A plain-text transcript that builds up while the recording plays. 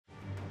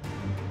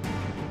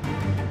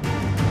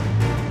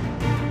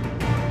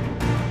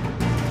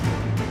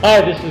Hi,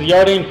 this is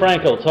Yardain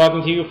Frankel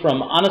talking to you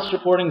from Honest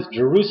Reporting's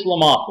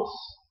Jerusalem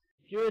office.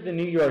 If you're the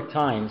New York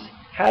Times,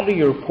 how do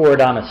you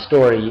report on a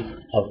story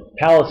of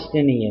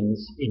Palestinians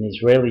in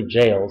Israeli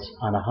jails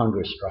on a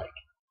hunger strike?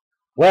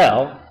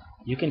 Well,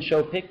 you can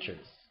show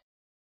pictures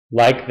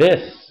like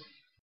this,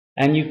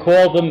 and you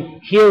call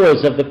them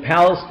heroes of the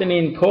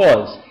Palestinian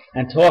cause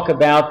and talk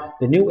about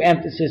the new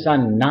emphasis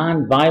on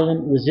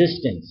nonviolent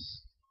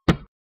resistance.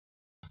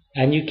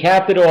 And you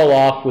cap it all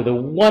off with a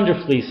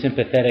wonderfully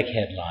sympathetic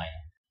headline.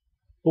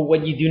 But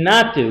what you do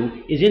not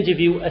do is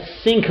interview a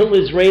single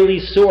Israeli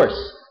source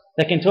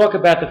that can talk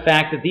about the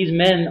fact that these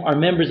men are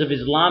members of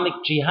Islamic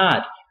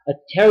Jihad, a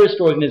terrorist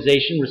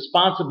organization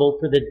responsible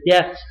for the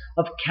deaths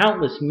of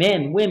countless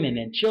men, women,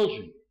 and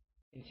children.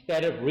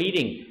 Instead of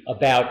reading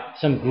about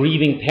some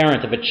grieving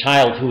parent of a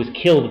child who was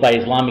killed by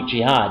Islamic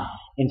Jihad,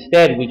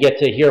 instead we get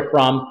to hear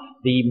from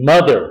the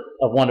mother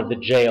of one of the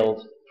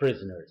jailed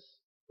prisoners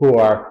who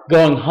are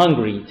going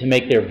hungry to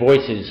make their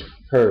voices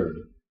heard.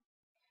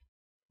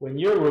 When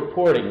your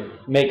reporting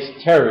makes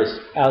terrorists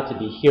out to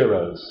be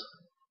heroes,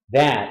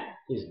 that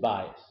is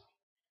bias.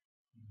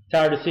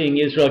 Tired of seeing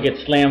Israel get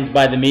slammed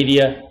by the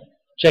media?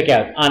 Check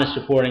out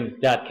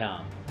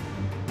honestreporting.com.